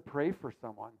to pray for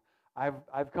someone.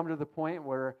 I've come to the point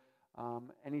where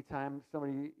anytime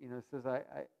somebody says,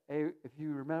 hey, if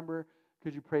you remember,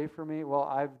 could you pray for me?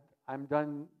 Well, I'm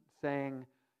done saying,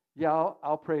 yeah,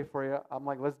 I'll pray for you. I'm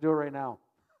like, let's do it right now,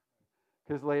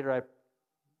 because later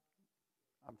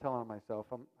I'm telling myself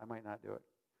I might not do it.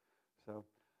 So,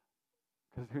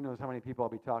 because who knows how many people I'll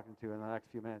be talking to in the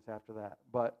next few minutes after that.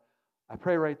 But I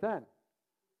pray right then.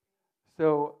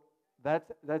 So that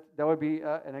would be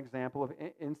an example of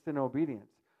instant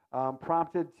obedience.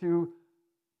 prompted to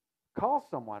call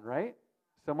someone, right?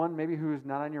 Someone maybe who's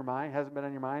not on your mind, hasn't been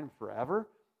on your mind forever,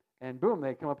 and boom,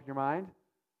 they come up in your mind,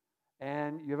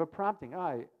 and you have a prompting.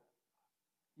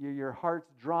 Your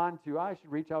heart's drawn to, I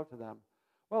should reach out to them.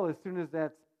 Well, as soon as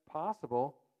that's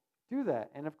possible, do that.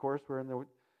 And of course, we're in the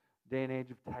day and age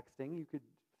of texting. You could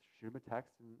shoot them a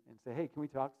text and say, hey, can we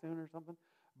talk soon or something?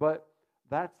 But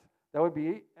that would be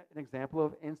an example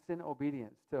of instant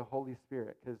obedience to Holy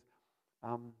Spirit, because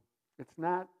it's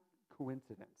not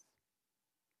coincidence.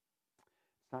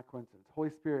 It's not coincidence.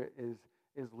 Holy Spirit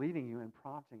is leading you and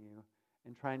prompting you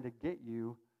and trying to get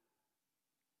you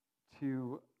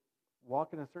to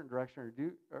walk in a certain direction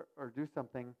or do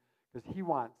something, because he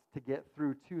wants to get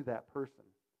through to that person.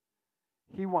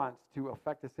 He wants to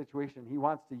affect a situation. He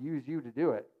wants to use you to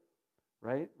do it,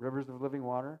 right? Rivers of living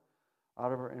water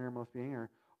out of our innermost being,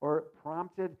 or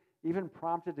even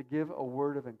prompted to give a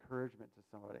word of encouragement to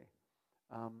somebody.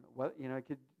 It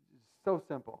could, it's so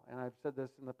simple, and I've said this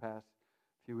in the past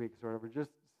few weeks or whatever,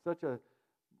 just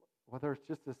whether it's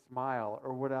just a smile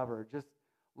or whatever, just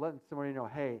letting somebody know,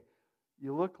 hey,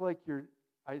 you look like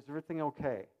is everything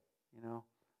okay?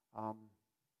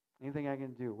 Anything I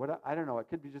can do? I don't know. It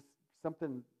could be just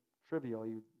something trivial,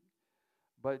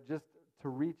 but just to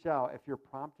reach out if you're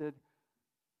prompted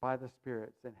by the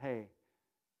Spirit, saying, hey,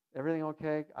 everything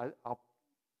okay? Is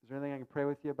there anything I can pray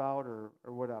with you about or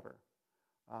whatever?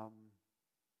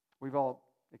 We've all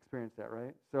experienced that,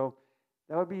 right? So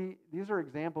these are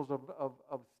examples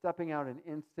of stepping out in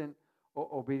instant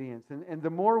obedience. And the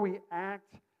more we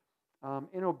act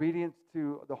in obedience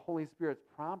to the Holy Spirit's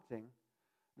prompting,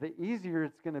 the easier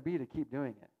it's going to be to keep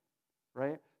doing it,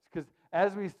 right? Because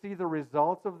as we see the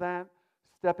results of that,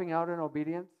 stepping out in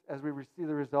obedience, as we see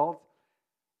the results,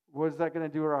 what is that going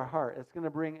to do to our heart? It's going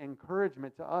to bring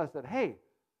encouragement to us that, hey,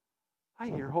 I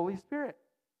hear Holy Spirit.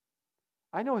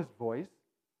 I know his voice.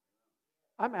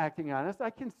 I'm acting on it.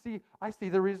 I see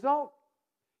the result.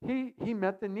 He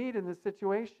met the need in this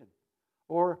situation.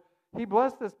 Or he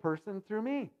blessed this person through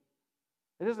me.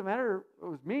 It doesn't matter if it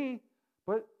was me,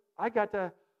 but I got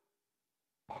to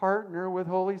partner with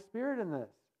Holy Spirit in this,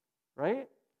 right?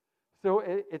 So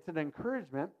it's an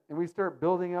encouragement, and we start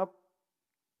building up,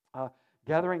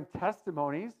 gathering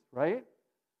testimonies, right,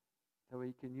 that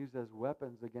we can use as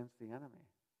weapons against the enemy,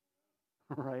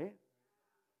 right?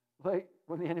 Like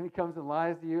when the enemy comes and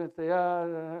lies to you and say,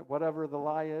 whatever the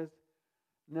lie is.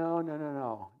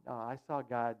 No. I saw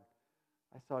God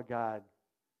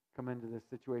come into this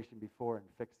situation before and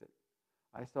fix it.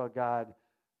 I saw God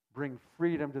bring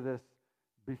freedom to this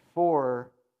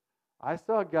before. I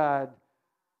saw God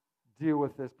deal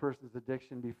with this person's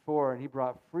addiction before, and he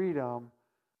brought freedom.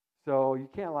 So you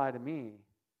can't lie to me,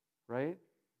 right?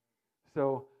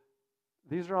 So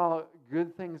these are all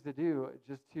good things to do,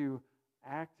 just to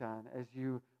act on as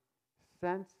you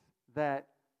sense that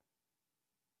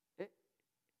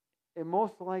it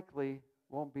most likely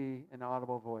won't be an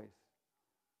audible voice.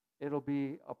 It'll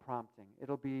be a prompting.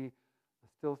 It'll be a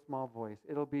still small voice.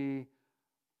 It'll be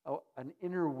an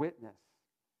inner witness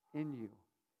in you,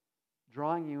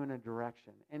 drawing you in a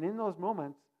direction. And in those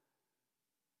moments,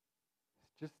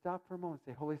 just stop for a moment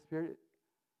and say, Holy Spirit,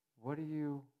 what are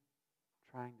you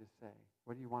trying to say?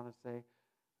 What do you want to say?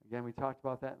 Again, we talked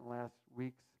about that in the last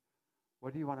weeks.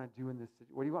 What do you want to do in this?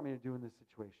 What do you want me to do in this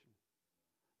situation?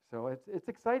 So it's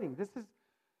exciting.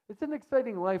 It's an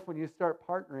exciting life when you start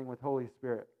partnering with Holy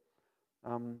Spirit.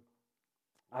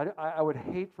 I would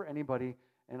hate for anybody,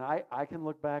 and I can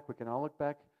look back. We can all look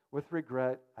back with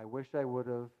regret. I wish I would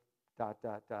have. ...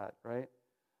 Right.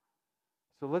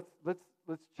 So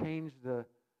let's change the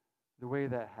way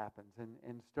that happens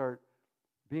and start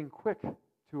being quick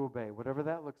to obey, whatever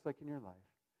that looks like in your life.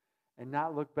 And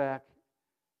not look back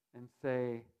and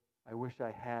say, I wish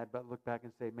I had, but look back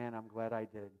and say, man, I'm glad I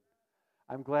did.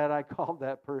 I'm glad I called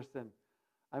that person.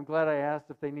 I'm glad I asked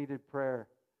if they needed prayer.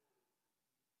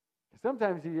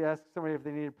 Sometimes you ask somebody if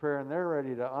they needed prayer and they're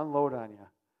ready to unload on you.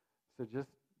 So just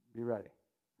be ready.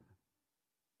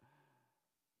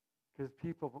 Because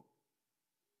people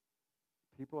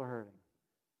are hurting.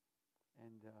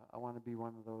 And I want to be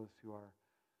one of those who are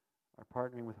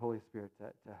partnering with Holy Spirit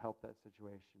to help that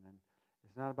situation. And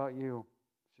it's not about you.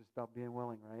 It's just about being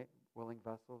willing, right? Willing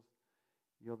vessels,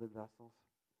 yielded vessels.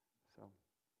 So,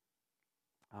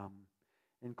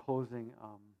 in closing,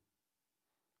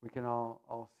 we can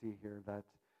all see here that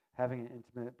having an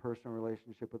intimate personal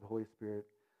relationship with the Holy Spirit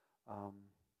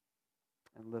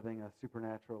and living a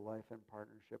supernatural life in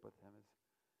partnership with him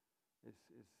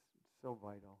is so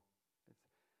vital.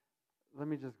 Let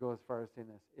me just go as far as saying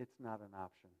this. It's not an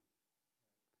option.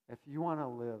 If you want to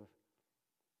live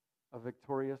a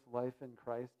victorious life in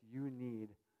Christ, you need,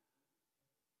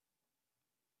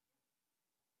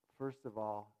 first of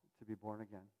all, to be born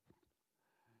again.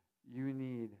 You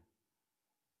need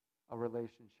a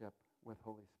relationship with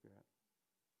Holy Spirit.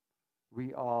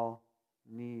 We all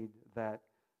need that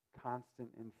constant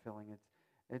infilling.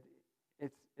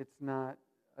 It's not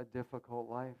a difficult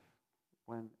life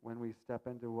when we step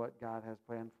into what God has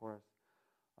planned for us.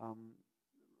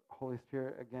 Holy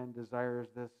Spirit, again, desires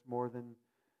this more than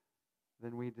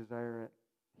we desire it.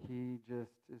 He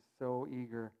just is so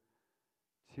eager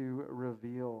to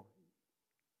reveal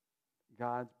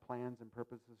God's plans and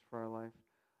purposes for our life.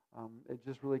 It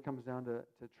just really comes down to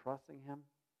trusting Him,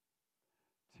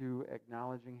 to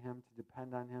acknowledging Him, to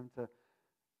depend on Him, to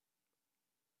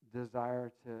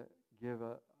desire to give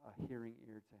a hearing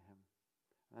ear to Him.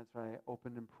 And that's why I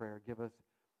opened in prayer. Give us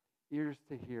ears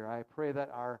to hear. I pray that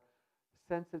our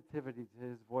sensitivity to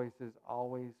His voice is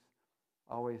always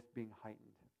being heightened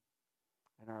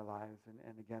in our lives.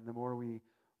 And again, the more we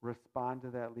respond to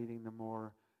that leading, the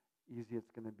more easy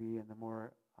it's going to be, and the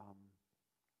more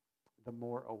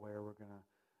aware we're going to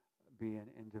be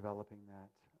in developing that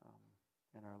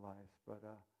in our lives. But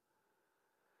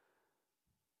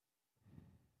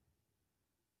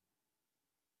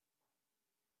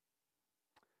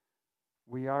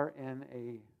we are in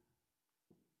a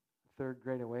third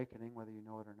great awakening, whether you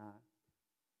know it or not.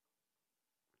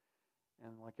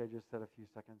 And like I just said a few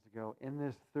seconds ago, in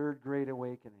this third great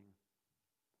awakening,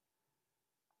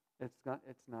 it's not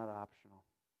optional.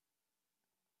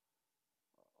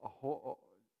 A whole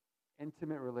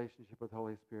intimate relationship with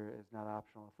Holy Spirit is not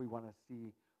optional if we want to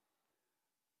see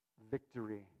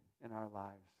victory in our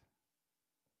lives.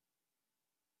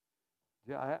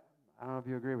 I don't know if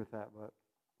you agree with that, but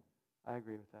I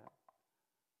agree with that.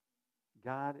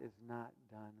 God is not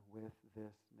done with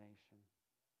this nation.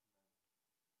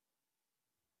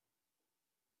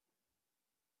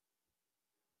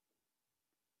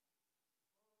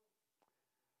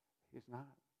 He's not.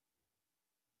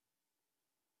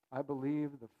 I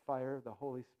believe the fire of the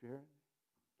Holy Spirit,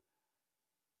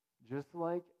 just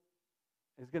like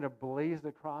is going to blaze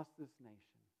across this nation.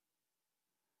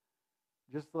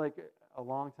 Just like a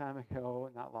long time ago,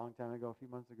 not long time ago, a few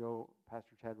months ago,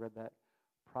 Pastor Chad read that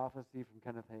prophecy from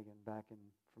Kenneth Hagin back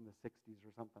from the 60s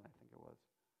or something, I think it was.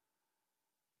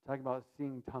 Talking about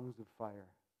seeing tongues of fire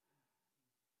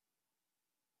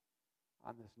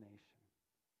on this nation.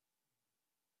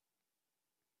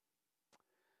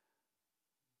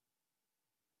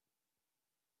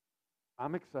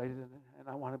 I'm excited and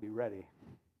I want to be ready.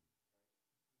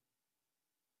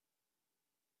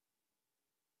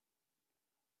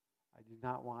 I do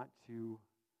not want to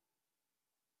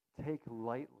take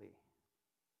lightly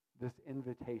this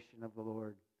invitation of the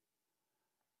Lord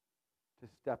to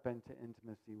step into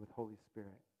intimacy with Holy Spirit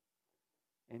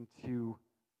and to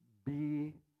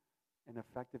be an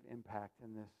effective impact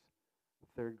in this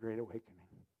third great awakening.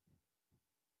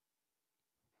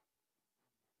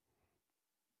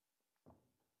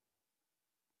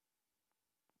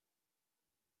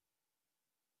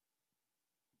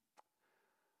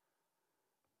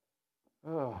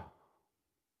 Oh,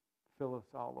 fill us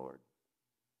all, Lord.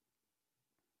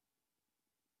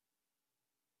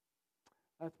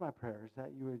 That's my prayer, is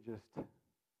that you would just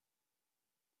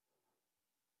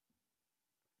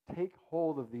take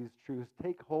hold of these truths,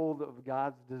 take hold of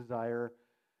God's desire.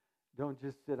 Don't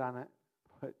just sit on it,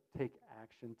 but take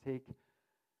action. Take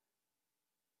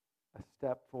a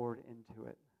step forward into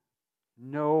it.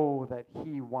 Know that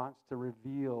He wants to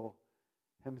reveal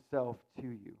Himself to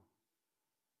you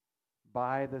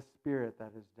by the Spirit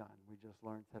that is done. We just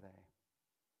learned today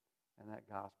in that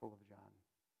Gospel of John.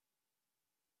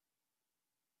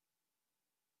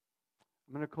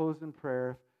 I'm going to close in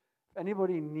prayer. If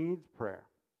anybody needs prayer,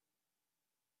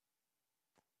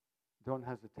 don't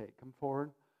hesitate. Come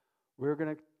forward. We're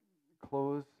going to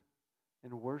close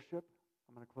in worship.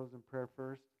 I'm going to close in prayer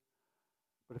first.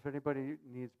 But if anybody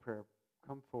needs prayer,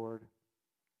 come forward.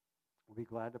 We'll be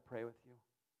glad to pray with you.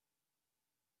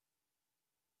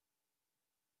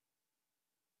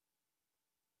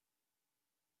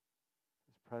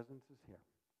 His presence is here.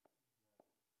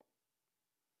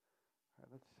 All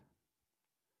right, let's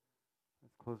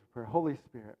close with prayer. Holy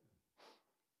Spirit,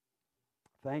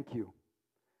 thank you.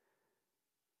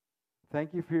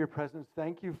 Thank you for your presence.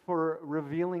 Thank you for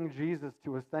revealing Jesus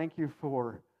to us. Thank you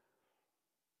for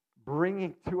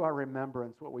bringing to our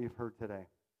remembrance what we've heard today.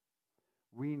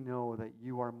 We know that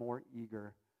you are more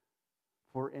eager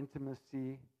for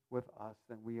intimacy with us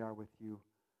than we are with you.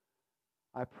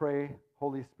 I pray,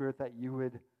 Holy Spirit, that you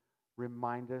would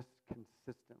remind us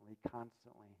consistently,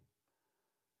 constantly,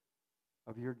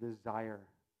 of your desire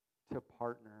to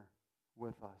partner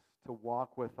with us, to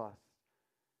walk with us,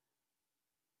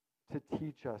 to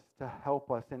teach us, to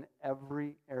help us in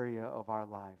every area of our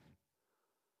life.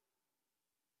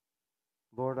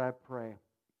 Lord, I pray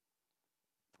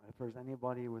if there's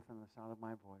anybody within the sound of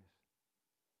my voice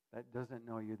that doesn't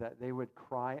know you, that they would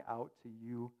cry out to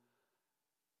you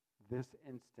this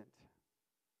instant.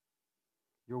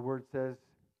 Your word says,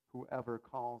 whoever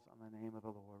calls on the name of the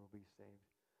Lord will be saved.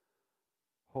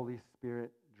 Holy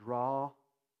Spirit, draw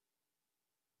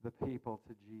the people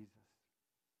to Jesus.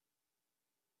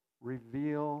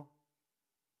 Reveal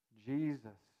Jesus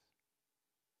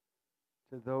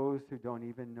to those who don't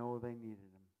even know they needed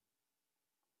him.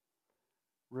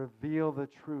 Reveal the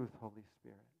truth, Holy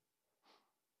Spirit,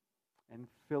 and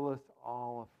fill us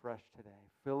all afresh today.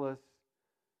 Fill us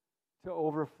to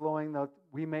overflowing that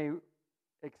we may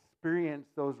experience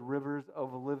those rivers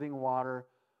of living water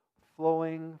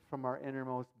flowing from our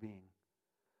innermost being,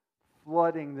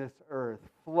 flooding this earth,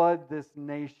 flood this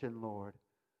nation, Lord,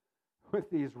 with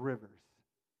these rivers.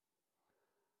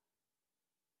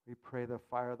 We pray the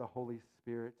fire of the Holy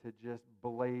Spirit to just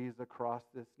blaze across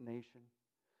this nation.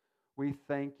 We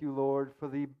thank you, Lord, for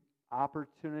the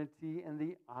opportunity and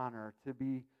the honor to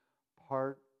be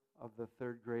part of the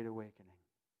Third Great Awakening.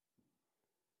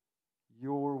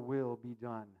 Your will be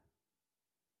done.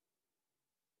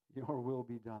 Your will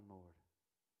be done, Lord.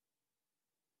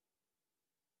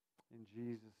 In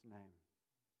Jesus' name,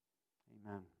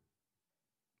 amen.